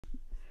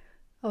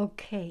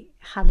Okay,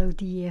 hello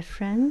dear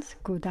friends,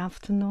 good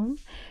afternoon.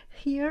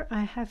 Here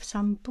I have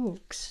some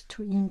books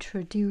to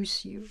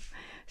introduce you.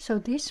 So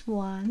this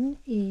one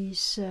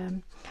is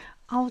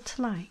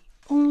outline,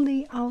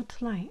 only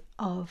outline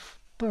of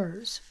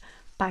birds,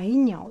 百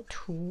鸟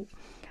图,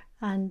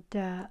 and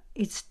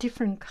it's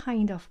different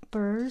kind of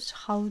birds,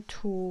 how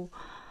to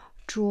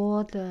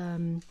draw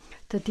the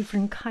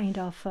different kind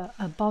of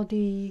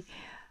body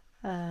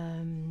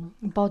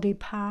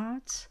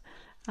parts,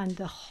 and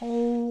the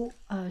whole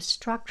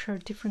structure,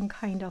 different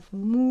kind of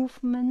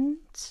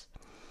movements.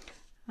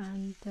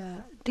 And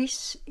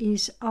this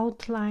is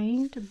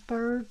outlined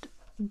bird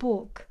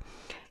book.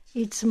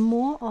 It's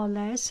more or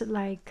less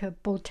like a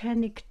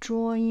botanic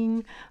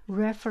drawing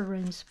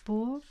reference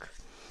book,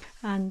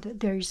 and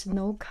there is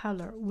no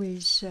color,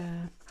 with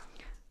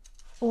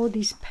all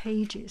these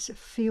pages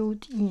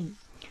filled in,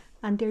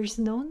 and there is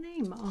no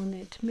name on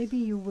it. Maybe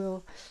you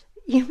will,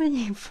 even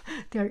if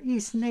there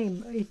is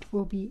name, it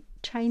will be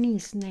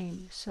Chinese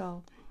name,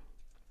 so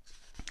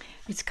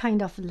it's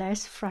kind of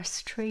less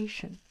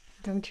frustration,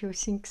 don't you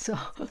think so?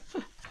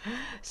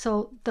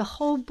 So the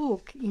whole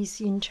book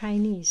is in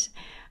Chinese,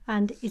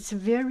 and it's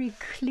very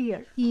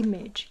clear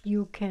image.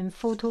 You can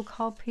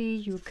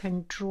photocopy, you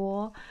can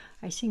draw.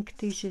 I think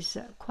this is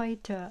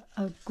quite a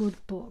good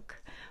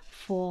book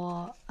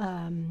for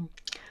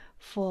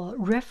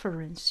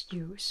reference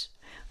use.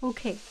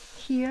 Okay,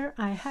 here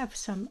I have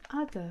some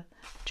other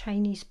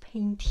Chinese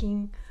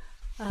painting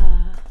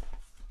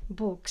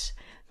books.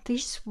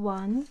 This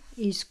one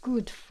is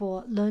good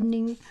for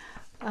learning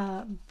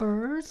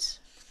birds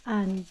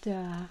and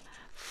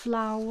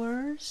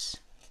flowers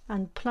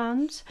and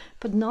plants,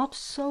 but not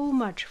so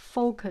much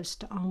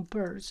focused on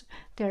birds.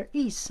 There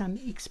is some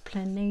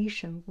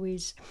explanation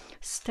with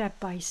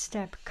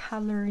step-by-step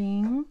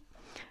coloring,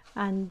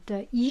 and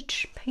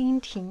each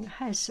painting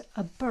has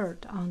a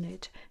bird on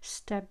it,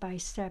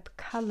 step-by-step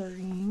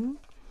coloring,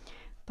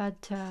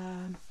 but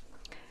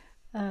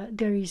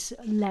there is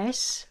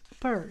less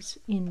birds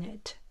in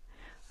it.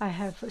 I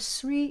have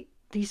 3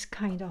 these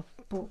kind of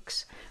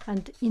books,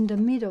 and in the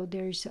middle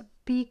there is a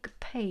big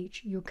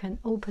page. You can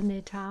open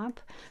it up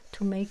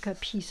to make a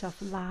piece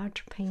of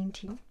large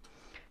painting.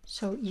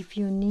 So if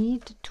you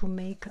need to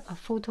make a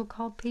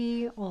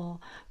photocopy or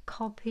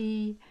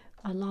copy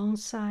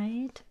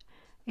alongside,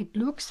 it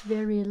looks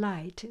very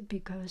light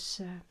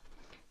because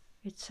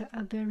it's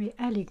a very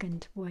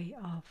elegant way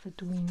of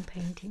doing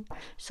painting.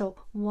 So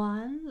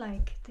one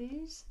like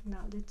this.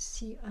 Now let's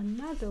see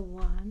another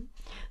one.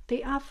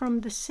 They are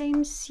from the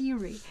same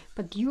series,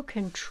 but you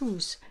can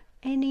choose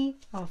any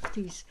of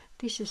these.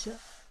 This is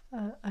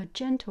a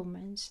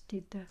gentleman's.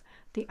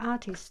 The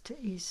artist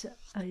is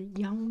a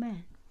young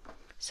man.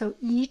 So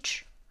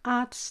each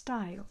art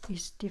style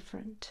is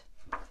different.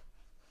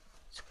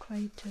 It's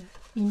quite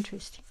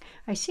interesting.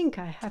 I think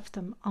I have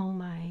them on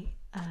my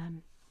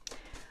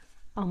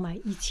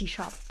Etsy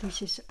shop.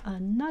 This is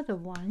another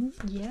one,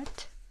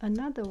 yet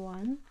another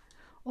one,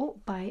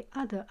 by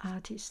other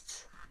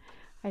artists.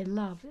 I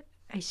love it.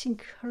 I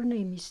think her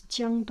name is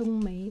Jiang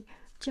Dongmei,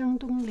 Jiang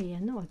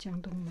Donglian or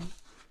Jiang Dongmei.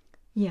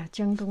 Yeah,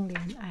 Jiang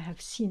Donglian. I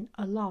have seen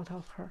a lot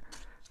of her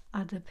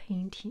other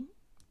painting.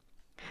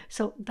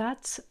 So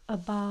that's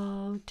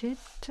about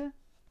it.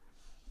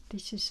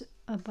 This is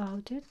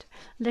about it.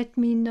 Let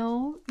me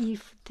know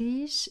if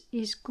this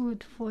is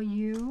good for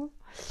you.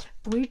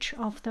 Which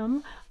of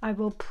them? I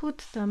will put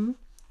them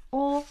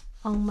all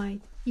on my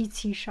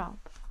Etsy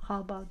shop. How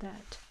about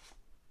that?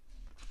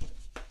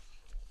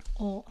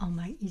 All on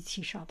my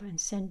Etsy shop, and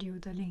send you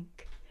the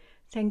link.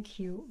 Thank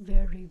you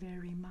very,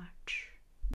 very much.